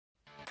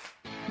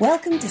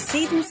Welcome to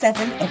Season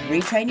 7 of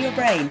Retrain Your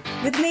Brain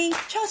with me,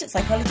 chartered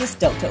psychologist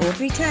Dr.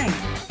 Audrey Tang.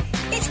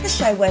 It's the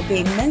show where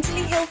being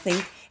mentally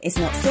healthy is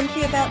not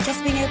simply about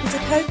just being able to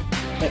cope,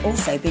 but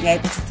also being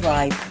able to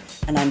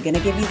thrive. And I'm going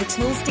to give you the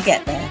tools to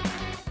get there.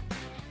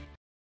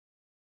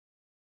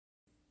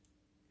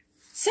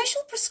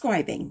 Social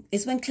prescribing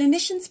is when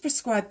clinicians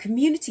prescribe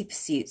community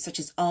pursuits such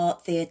as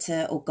art,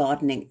 theatre or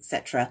gardening,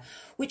 etc.,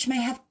 which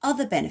may have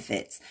other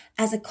benefits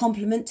as a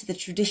complement to the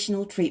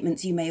traditional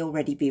treatments you may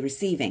already be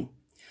receiving.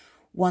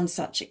 One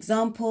such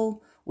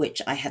example,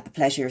 which I had the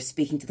pleasure of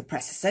speaking to the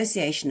Press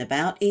Association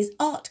about, is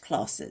art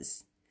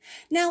classes.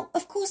 Now,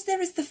 of course, there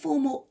is the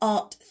formal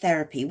art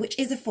therapy, which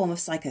is a form of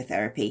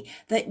psychotherapy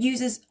that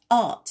uses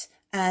art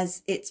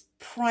as its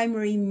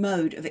primary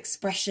mode of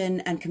expression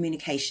and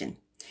communication.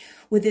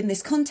 Within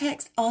this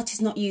context, art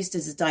is not used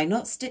as a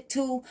diagnostic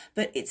tool,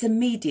 but it's a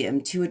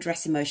medium to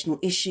address emotional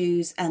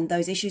issues, and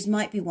those issues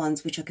might be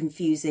ones which are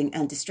confusing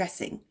and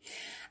distressing.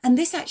 And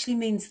this actually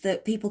means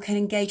that people can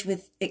engage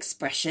with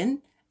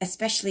expression,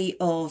 especially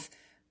of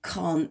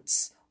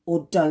can'ts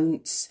or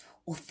don'ts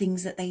or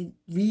things that they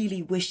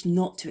really wish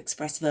not to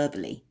express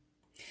verbally.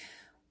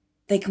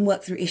 They can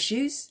work through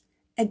issues,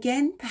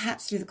 again,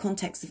 perhaps through the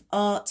context of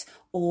art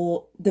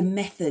or the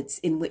methods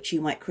in which you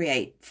might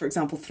create, for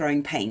example,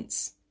 throwing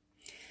paints.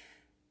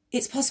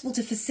 It's possible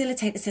to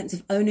facilitate a sense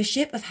of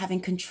ownership, of having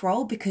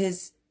control,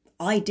 because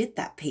I did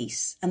that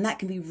piece, and that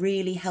can be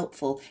really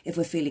helpful if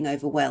we're feeling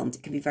overwhelmed.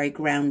 It can be very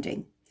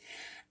grounding.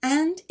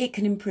 And it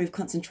can improve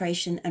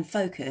concentration and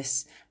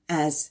focus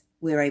as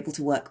we're able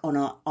to work on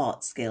our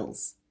art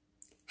skills.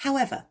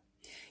 However,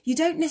 you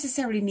don't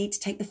necessarily need to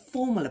take the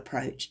formal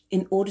approach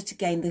in order to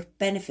gain the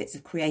benefits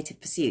of creative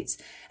pursuits,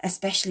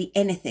 especially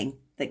anything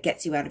that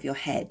gets you out of your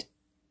head.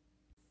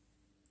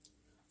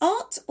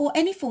 Art or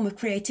any form of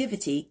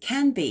creativity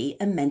can be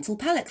a mental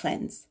palate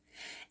cleanse.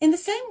 In the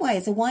same way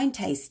as a wine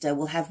taster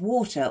will have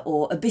water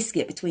or a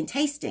biscuit between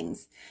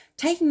tastings,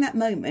 taking that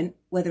moment,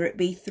 whether it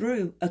be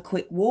through a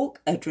quick walk,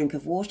 a drink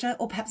of water,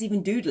 or perhaps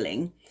even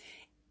doodling,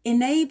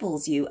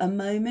 enables you a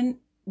moment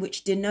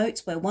which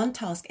denotes where one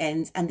task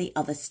ends and the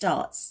other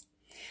starts.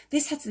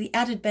 This has the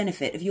added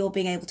benefit of your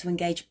being able to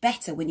engage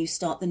better when you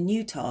start the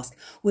new task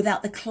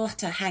without the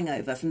clutter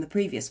hangover from the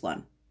previous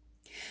one.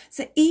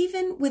 So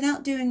even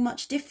without doing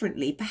much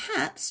differently,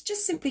 perhaps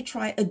just simply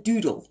try a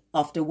doodle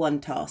after one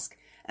task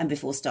and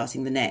before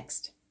starting the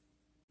next.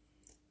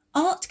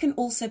 Art can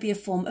also be a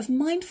form of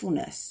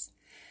mindfulness.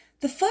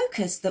 The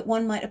focus that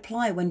one might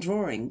apply when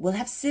drawing will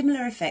have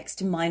similar effects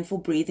to mindful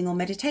breathing or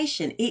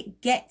meditation. It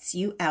gets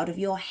you out of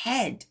your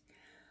head.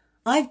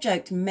 I've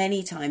joked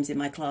many times in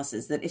my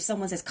classes that if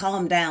someone says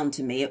calm down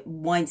to me, it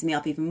winds me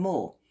up even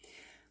more.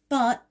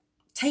 But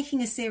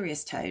taking a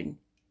serious tone,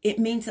 it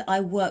means that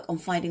I work on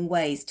finding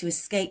ways to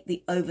escape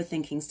the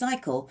overthinking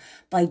cycle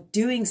by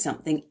doing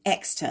something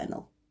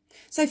external.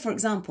 So, for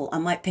example, I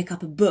might pick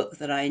up a book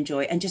that I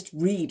enjoy and just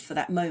read for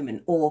that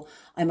moment, or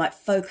I might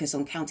focus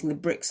on counting the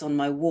bricks on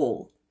my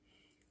wall.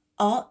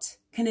 Art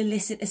can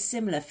elicit a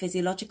similar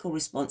physiological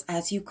response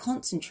as you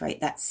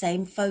concentrate that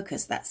same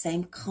focus, that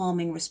same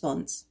calming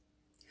response.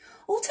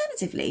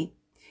 Alternatively,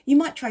 you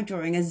might try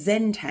drawing a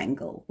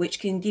Zentangle, which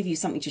can give you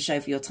something to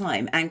show for your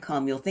time and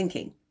calm your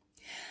thinking.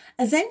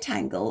 A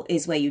Zentangle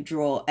is where you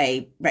draw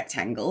a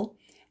rectangle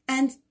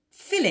and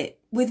fill it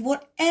with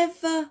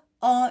whatever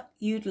art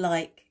you'd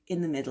like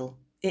in the middle.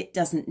 It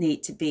doesn't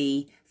need to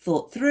be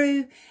thought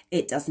through.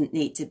 It doesn't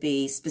need to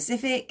be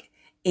specific.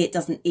 It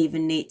doesn't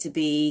even need to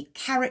be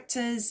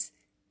characters.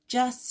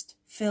 Just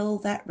fill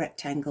that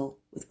rectangle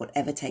with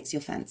whatever takes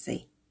your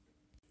fancy.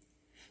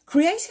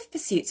 Creative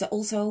pursuits are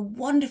also a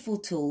wonderful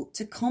tool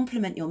to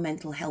complement your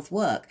mental health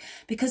work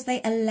because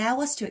they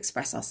allow us to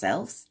express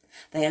ourselves.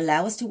 They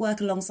allow us to work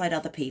alongside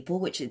other people,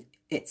 which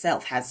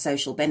itself has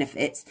social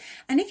benefits.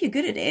 And if you're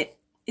good at it,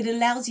 it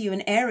allows you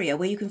an area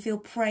where you can feel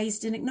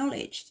praised and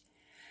acknowledged.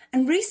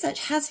 And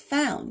research has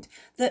found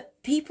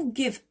that people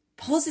give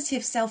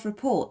positive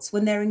self-reports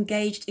when they're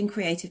engaged in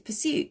creative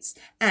pursuits.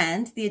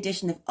 And the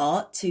addition of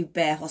art to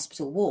bare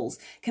hospital walls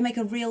can make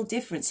a real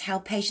difference to how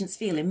patients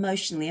feel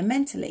emotionally and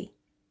mentally.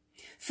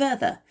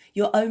 Further,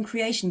 your own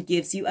creation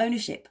gives you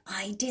ownership.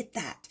 I did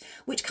that,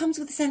 which comes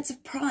with a sense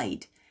of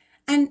pride.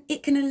 And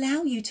it can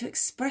allow you to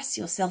express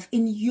yourself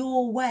in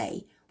your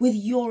way with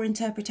your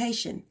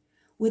interpretation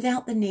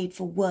without the need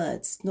for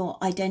words nor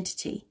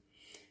identity.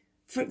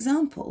 For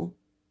example,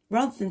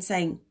 rather than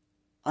saying,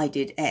 I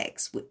did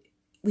X,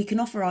 we can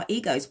offer our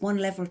egos one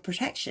level of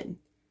protection.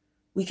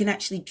 We can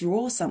actually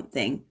draw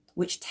something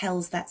which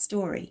tells that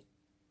story.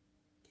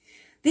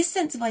 This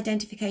sense of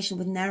identification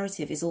with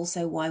narrative is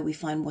also why we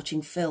find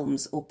watching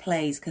films or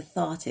plays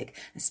cathartic,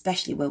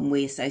 especially when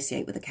we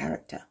associate with a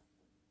character.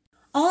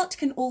 Art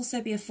can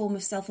also be a form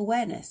of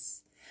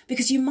self-awareness,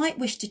 because you might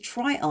wish to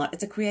try art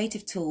as a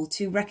creative tool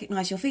to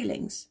recognise your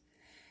feelings.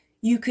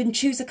 You can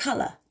choose a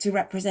colour to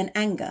represent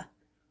anger.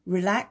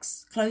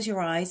 Relax, close your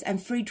eyes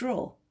and free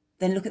draw.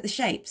 Then look at the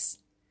shapes.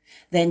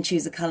 Then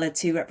choose a colour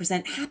to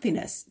represent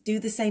happiness. Do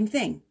the same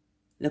thing.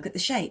 Look at the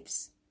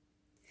shapes.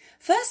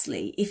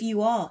 Firstly, if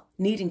you are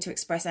needing to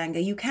express anger,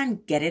 you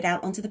can get it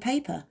out onto the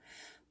paper.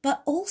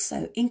 But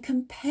also in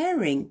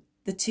comparing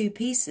the two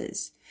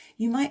pieces,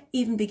 you might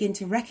even begin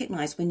to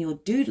recognize when you're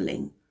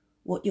doodling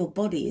what your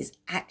body is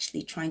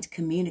actually trying to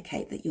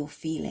communicate that you're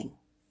feeling.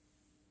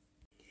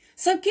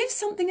 So give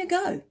something a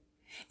go.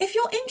 If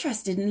you're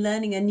interested in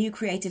learning a new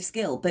creative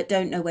skill but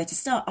don't know where to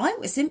start, I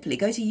would simply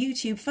go to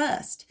YouTube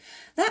first.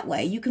 That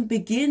way you can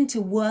begin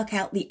to work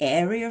out the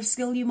area of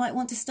skill you might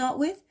want to start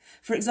with.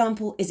 For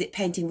example, is it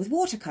painting with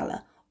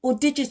watercolour, or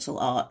digital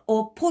art,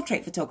 or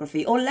portrait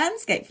photography, or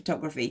landscape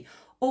photography,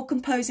 or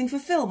composing for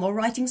film, or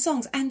writing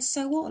songs, and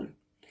so on.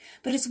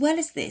 But as well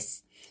as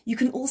this, you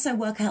can also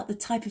work out the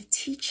type of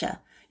teacher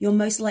you're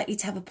most likely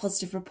to have a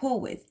positive rapport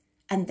with,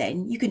 and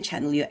then you can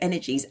channel your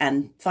energies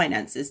and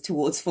finances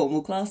towards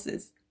formal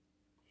classes.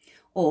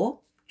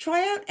 Or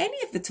try out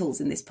any of the tools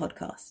in this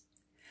podcast.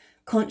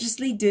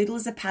 Consciously doodle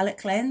as a palette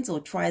cleanse, or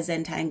try a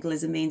Zentangle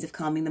as a means of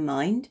calming the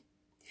mind.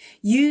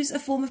 Use a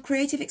form of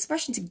creative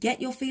expression to get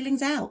your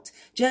feelings out.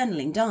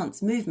 Journaling,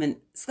 dance, movement,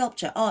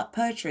 sculpture, art,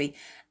 poetry,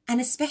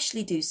 and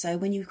especially do so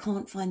when you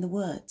can't find the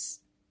words.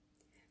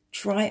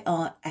 Try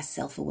art as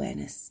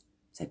self-awareness.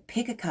 So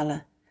pick a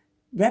colour,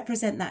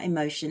 represent that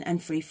emotion,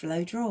 and free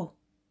flow draw.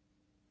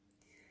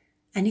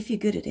 And if you're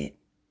good at it,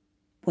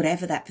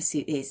 whatever that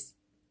pursuit is,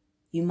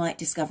 you might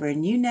discover a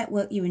new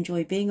network you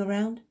enjoy being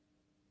around.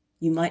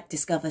 You might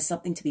discover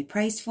something to be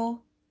praised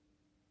for.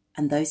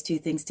 And those two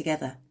things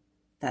together,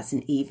 that's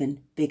an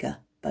even bigger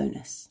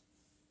bonus.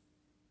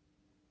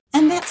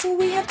 And that's all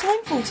we have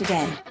time for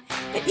today.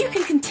 But you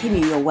can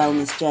continue your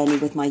wellness journey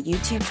with my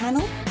YouTube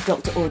channel,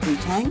 Dr. Audrey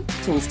Tang,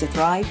 Tools to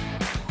Thrive,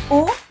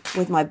 or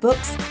with my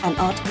books and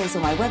articles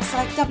on my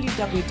website,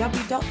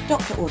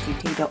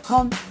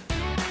 www.draudreyt.com,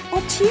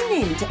 or tune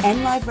in to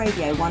NLive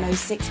Radio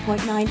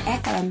 106.9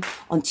 FM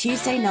on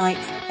Tuesday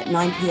nights at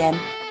 9 p.m.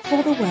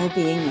 for the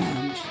Wellbeing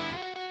Lounge.